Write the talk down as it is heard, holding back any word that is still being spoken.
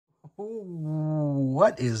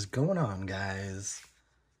What is going on, guys?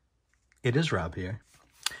 It is Rob here,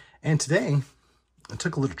 and today I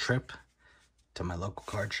took a little trip to my local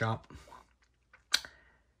card shop,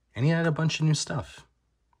 and he had a bunch of new stuff.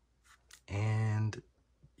 And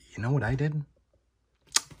you know what I did?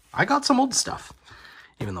 I got some old stuff,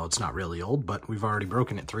 even though it's not really old, but we've already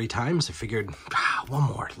broken it 3 times. I figured, one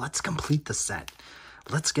more. Let's complete the set.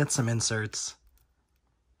 Let's get some inserts.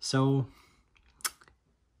 So,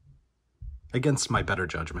 against my better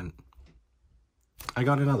judgment, I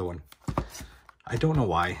got another one. I don't know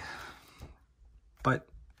why, but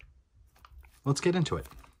let's get into it.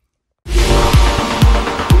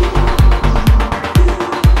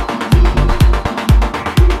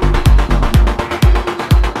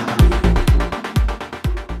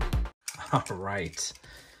 All right,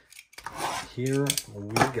 here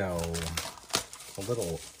we go. A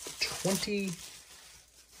little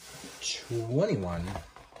 2021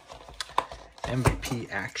 MVP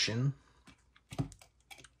action.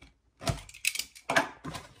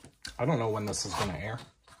 I don't know when this is going to air,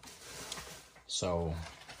 so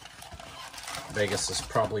Vegas is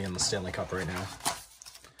probably in the Stanley Cup right now.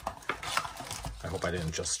 I hope I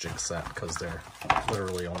didn't just jinx that, because they're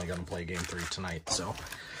literally only going to play Game 3 tonight, so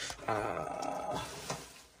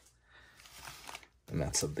and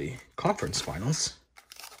that's of the conference finals.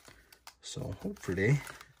 So hopefully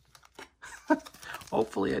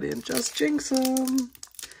I didn't just jinx them,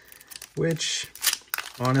 which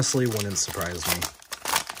honestly wouldn't surprise me,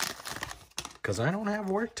 because I don't have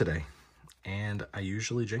work today and I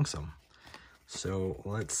usually jinx them. So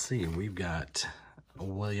let's see, we've got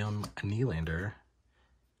William Nylander,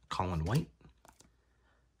 Colin White,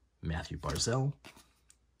 Matthew Barzal,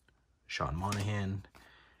 Sean Monahan,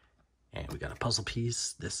 and we got a puzzle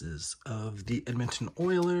piece. This is of the Edmonton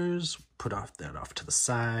Oilers. Put that off to the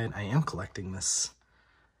side. I am collecting this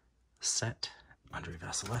set. Andrei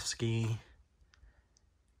Vasilevsky,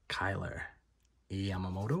 Kyler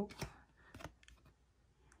Yamamoto,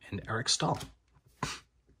 and Eric Stahl.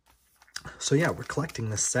 So yeah, we're collecting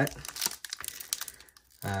this set.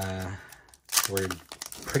 We're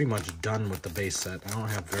pretty much done with the base set. I don't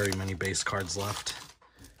have very many base cards left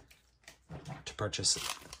to purchase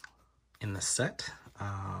in the set.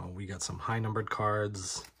 We got some high numbered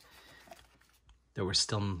cards that we're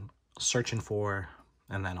still searching for,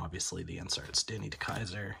 and then obviously the inserts: Danny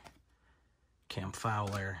DeKeyser, Cam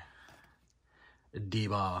Fowler,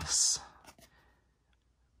 D-Boss,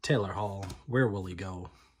 Taylor Hall, Where Will He Go,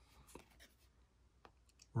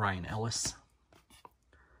 Ryan Ellis,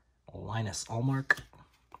 Linus Ullmark,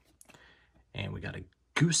 and we got a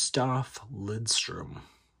Gustav Lidstrom.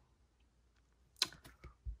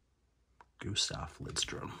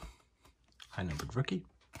 High numbered rookie.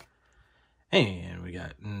 And we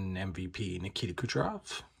got an MVP, Nikita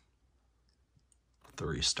Kucherov,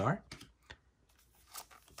 3-star.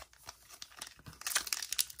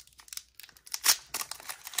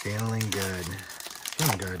 Feeling good.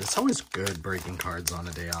 It's always good breaking cards on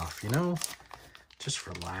a day off, you know? Just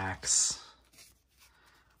relax.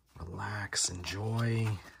 Enjoy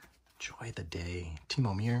the day.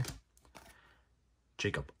 Timo Meier,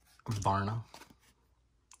 Jacob Varna,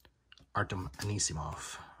 Artem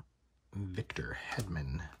Anisimov, Victor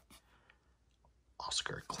Hedman,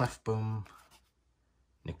 Oscar Klefbom,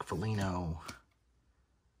 Nick Foligno,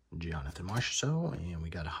 Jonathan Marchessault, and we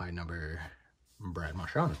got a high number, Brad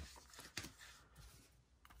Marchand,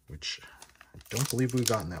 which I don't believe we've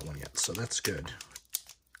gotten that one yet, so that's good.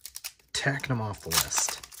 Tacking them off the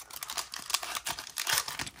list.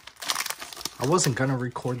 I wasn't gonna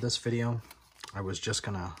record this video. I was just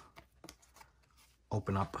gonna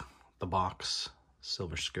open up the box,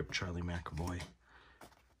 Silver Script Charlie McAvoy.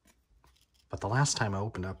 But the last time I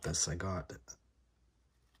opened up this, I got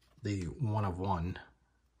the 1-of-1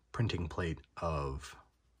 printing plate of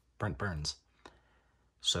Brent Burns.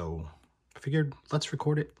 So I figured, let's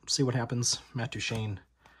record it, see what happens. Matt Duchene,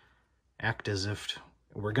 act as if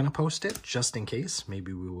we're gonna post it, just in case.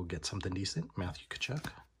 Maybe we will get something decent. Matthew Tkachuk,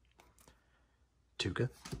 Tuukka,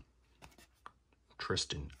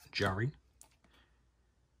 Tristan Jarry,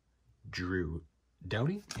 Drew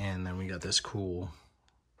Doughty, and then we got this cool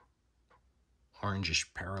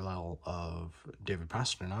orangish parallel of David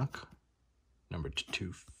Pastrnak, number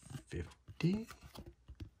 250,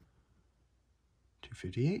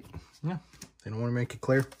 258. Yeah, they don't want to make it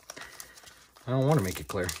clear. I don't want to make it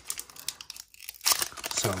clear.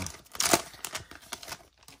 So,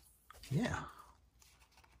 yeah,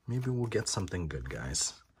 maybe we'll get something good,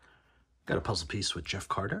 guys. Got a puzzle piece with Jeff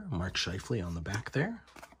Carter, Mark Scheifele on the back there,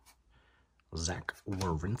 Zach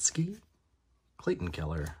Werenski, Clayton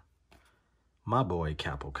Keller, my boy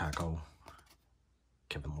Capo Caco,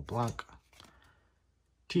 Kevin LeBlanc,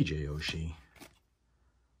 TJ Oshie,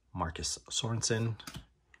 Marcus Sorensen,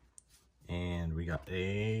 and we got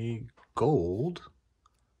a gold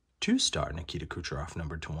 2-star Nikita Kucherov,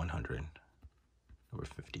 numbered to 100. Number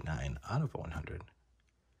 59 out of 100.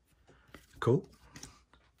 Cool.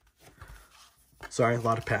 Sorry, a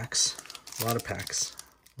lot of packs. A lot of packs.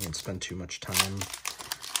 I won't spend too much time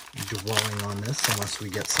dwelling on this unless we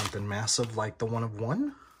get something massive like the 1 of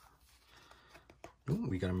 1. Ooh,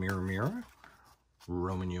 we got a Mirror,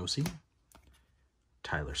 Roman Josi,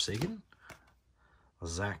 Tyler Seguin,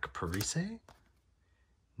 Zach Parise,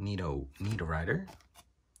 Nito Niederreiter,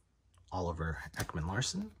 Oliver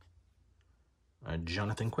Ekman-Larsson,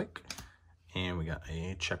 Jonathan Quick, and we got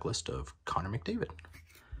a checklist of Connor McDavid.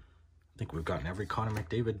 I think we've gotten every Connor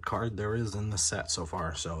McDavid card there is in the set so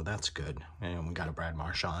far, so that's good. And we got a Brad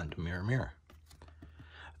Marchand Mirror.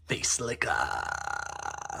 Face Licker.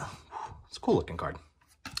 It's a cool looking card.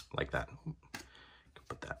 Like that.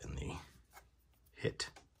 Put that in the hit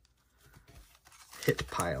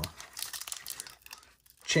pile.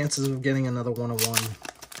 Chances of getting another 1 of 1,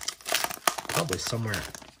 probably somewhere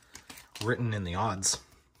written in the odds,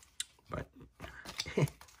 but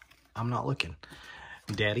I'm not looking.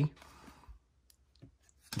 Daddy,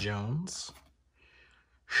 Jones,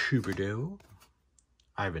 Huberdeau,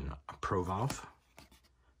 Ivan Provorov,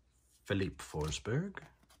 Philippe Forsberg,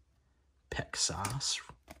 Peck Sauce,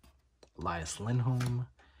 Elias Lindholm,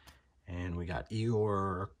 and we got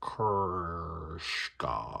Igor Korshkov,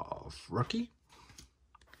 rookie.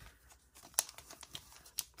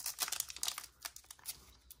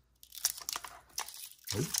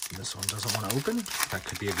 Oh, this one doesn't want to open. That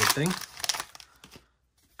could be a good thing.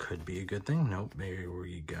 Could be a good thing. Nope, maybe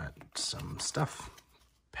we got some stuff.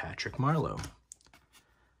 Patrick Marleau,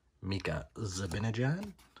 Mika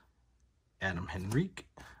Zibanejad, Adam Henrique,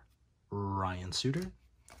 Ryan Suter,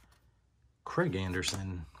 Craig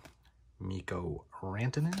Anderson, Mikko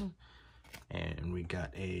Rantanen, and we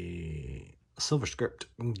got a Silver Script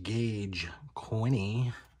Gage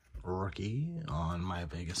Quinney rookie on my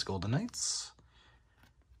Vegas Golden Knights.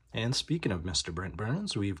 And speaking of Mr. Brent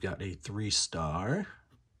Burns, we've got a 3-star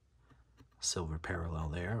silver parallel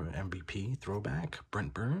there, MVP throwback,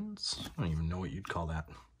 Brent Burns. I don't even know what you'd call that.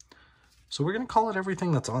 So we're going to call it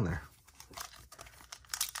everything that's on there.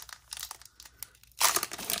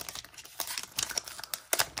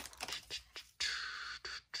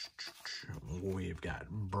 We've got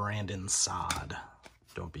Brandon Saad.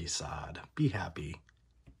 Don't be sad. Be happy.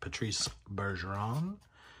 Patrice Bergeron.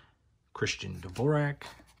 Christian Dvorak.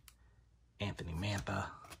 Anthony Mantha.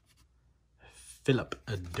 Philip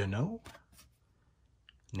Deneau.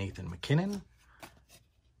 Nathan McKinnon.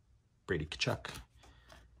 Brady Tkachuk.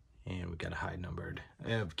 And we got a high numbered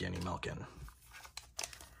Evgeny Malkin.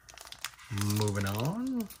 Moving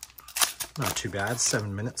on. Not too bad.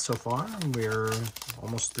 7 minutes so far. We're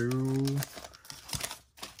almost through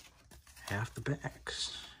half the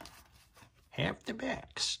packs. Half the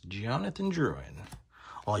packs. Jonathan Drouin.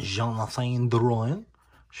 Or Jonathan Drouin.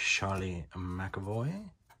 Charlie McAvoy.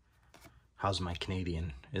 How's my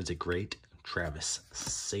Canadian? Is it great? Travis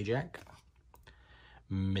Sajak.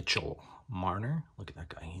 Mitchell Marner. Look at that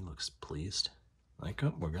guy. He looks pleased. Like,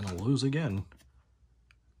 oh, we're going to lose again.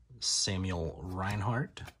 Samuel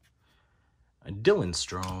Reinhart. Dylan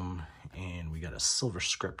Strome. And we got a silver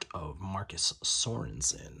script of Marcus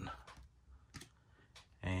Sorensen.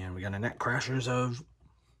 And we got a net crashers of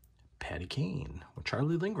Patty Kane with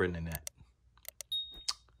Charlie Lindgren in it.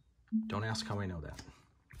 Don't ask how I know that.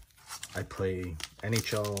 I play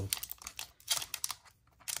NHL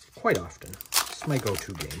quite often. It's my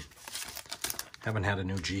go-to game. Haven't had a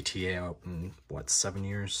new GTA out in, what, 7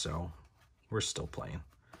 years, so we're still playing.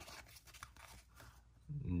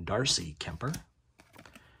 Darcy Kemper.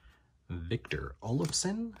 Victor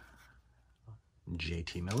Olofsson.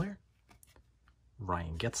 JT Miller.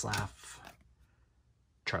 Ryan Getzlaff.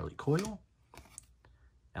 Charlie Coyle.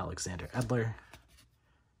 Alexander Edler.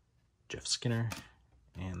 Jeff Skinner.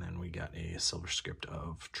 And then we got a silver script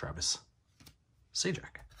of Travis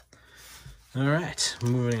Sajak. All right,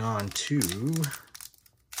 moving on to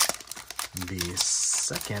the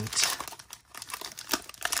second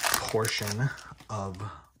portion of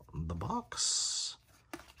the box.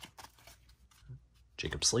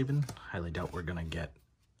 Jacob Slavin. Highly doubt we're going to get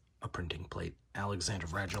a printing plate. Alexander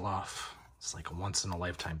Radulov. It's like a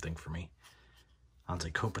once-in-a-lifetime thing for me.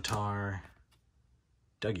 Anze Kopitar.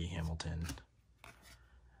 Dougie Hamilton.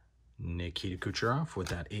 Nikita Kucherov with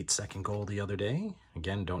that 8-second goal the other day.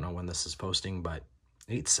 Again, don't know when this is posting, but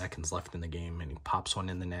 8 seconds left in the game, and he pops one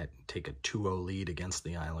in the net, take a 2-0 lead against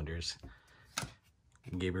the Islanders.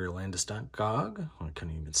 Gabriel Landeskog. I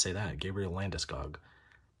couldn't even say that. Gabriel Landeskog.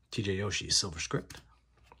 TJ Oshie, silver script.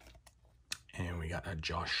 And we got a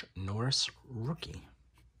Josh Norris rookie.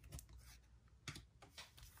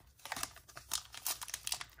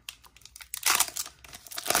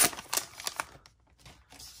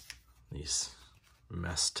 These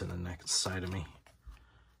mess to the next side of me.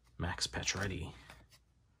 Max Pacioretty.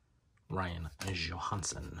 Ryan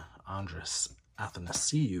Johansson. Andres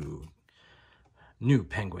Athanasiou. New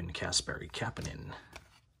Penguin Kasperi Kapanen.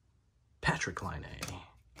 Patrick Laine.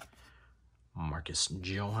 Marcus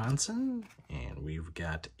Johansson. And we've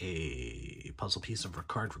got a puzzle piece of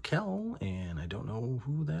Rickard Rakell. And I don't know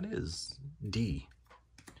who that is. D.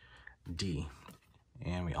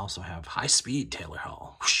 And we also have high speed Taylor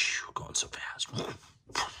Hall. Whew, going so fast.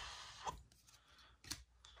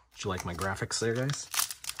 Did you like my graphics there, guys?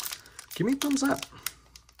 Give me a thumbs up.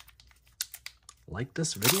 Like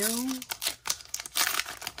this video.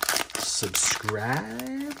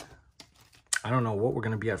 Subscribe. I don't know what we're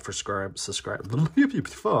going to be at for subscribe.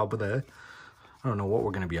 I don't know what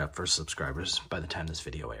we're going to be at for subscribers by the time this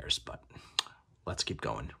video airs, but let's keep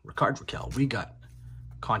going. Rickard Rakell. We got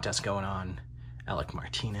contest going on. Alec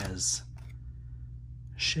Martinez,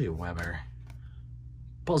 Shea Weber,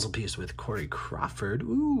 puzzle piece with Corey Crawford.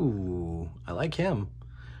 Ooh, I like him.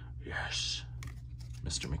 Yes.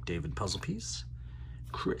 Mr. McDavid puzzle piece.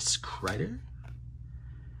 Chris Kreider,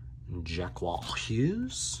 Jack Wall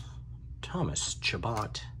Hughes, Thomas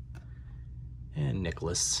Chabot, and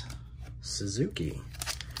Nicholas Suzuki.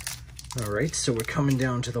 All right, so we're coming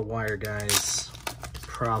down to the wire, guys.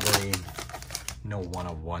 Probably no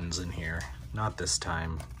one-of-ones in here. Not this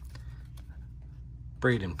time.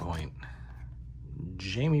 Braden Point.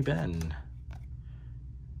 Jamie Benn.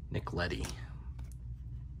 Nick Leddy.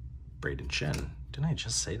 Braden Shen. Didn't I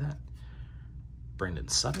just say that? Brandon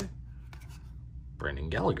Sutter. Brandon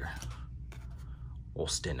Gallagher.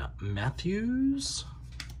 Austin Matthews.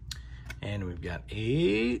 And we've got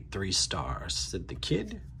a 3-star Sid the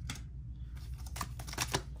Kid.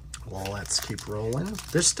 Well, let's keep rolling.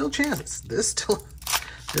 There's still chances. There's still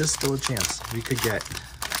a chance we could get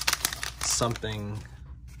something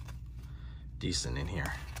decent in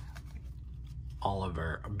here.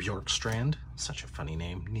 Oliver Bjorkstrand, such a funny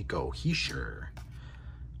name. Nico Hischier,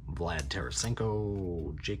 Vlad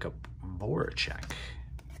Tarasenko, Jacob Voracek,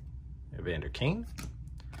 Evander Kane,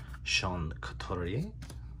 Sean Couturier,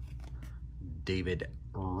 David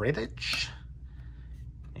Rittich,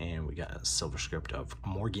 and we got a silver script of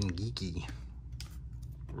Morgan Geekie,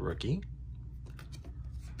 rookie.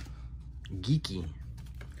 Geeky.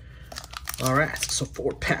 All right, so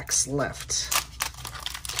 4 packs left.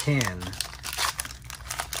 Can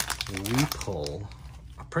we pull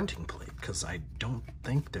a printing plate? Because I don't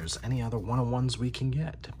think there's any other one-on-ones we can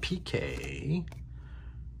get. PK,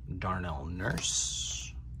 Darnell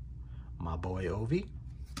Nurse, my boy Ovi.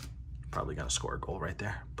 Probably gonna score a goal right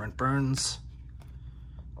there. Brent Burns,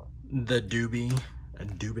 the Doobie,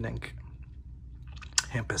 Dubinick,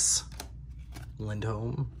 Hampus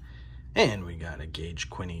Lindholm. And we got a Gage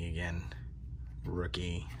Quinney again,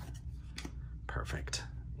 rookie, perfect.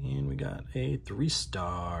 And we got a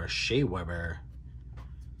 3-star Shea Weber.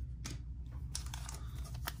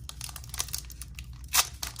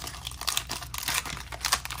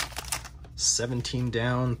 $17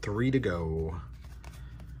 down, 3 to go.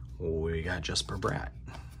 We got Jesper Bratt,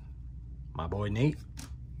 my boy Nate,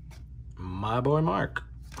 my boy Mark,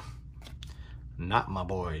 not my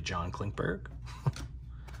boy John Klingberg.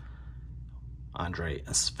 Andrei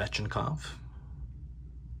Svechnikov,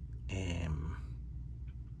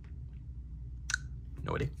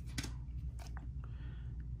 no idea.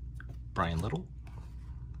 Brian Little,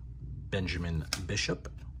 Benjamin Bishop,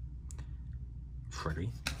 Freddie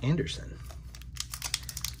Anderson.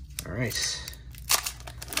 All right,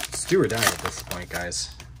 it's do or die at this point,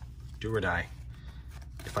 guys. Do or die.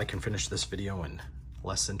 If I can finish this video in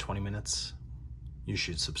less than 20 minutes, you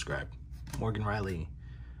should subscribe. Morgan Riley,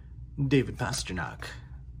 David Pasternak,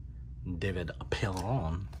 David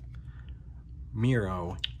Perron,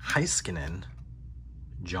 Miro Heiskanen,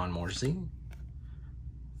 John Morsey,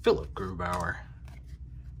 Philip Grubauer,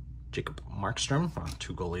 Jacob Markstrom,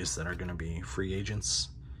 2 goalies that are going to be free agents,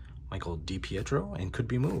 Michael DiPietro, and could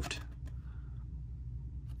be moved.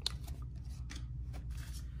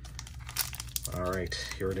 All right,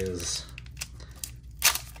 here it is.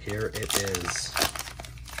 Here it is.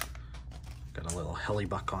 Got a little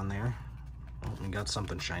Hellebuck on there. Oh, we got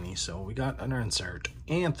something shiny, so we got an insert.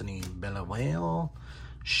 Anthony Belleville,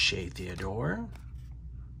 Shea Theodore,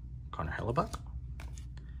 Connor Hellebuck,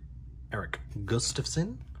 Eric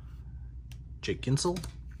Gustafson, Jake Ginsel,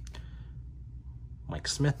 Mike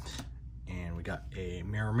Smith. And we got a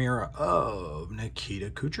mirror of Nikita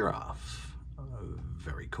Kucherov.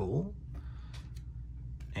 Very cool.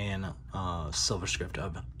 And a silver script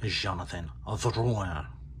of Jonathan Drouin.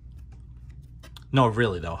 No,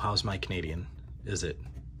 really though, how's my Canadian? Is it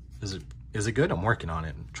good? I'm working on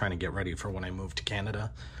it. I'm trying to get ready for when I move to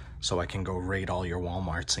Canada so I can go raid all your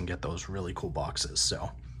Walmarts and get those really cool boxes. So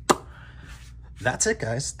that's it,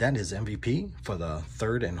 guys. That is MVP for the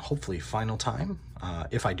third and hopefully final time,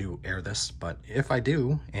 if I do air this. But if I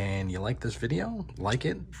do and you like this video, like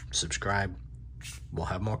it, subscribe. We'll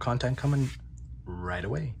have more content coming right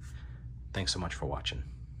away. Thanks so much for watching.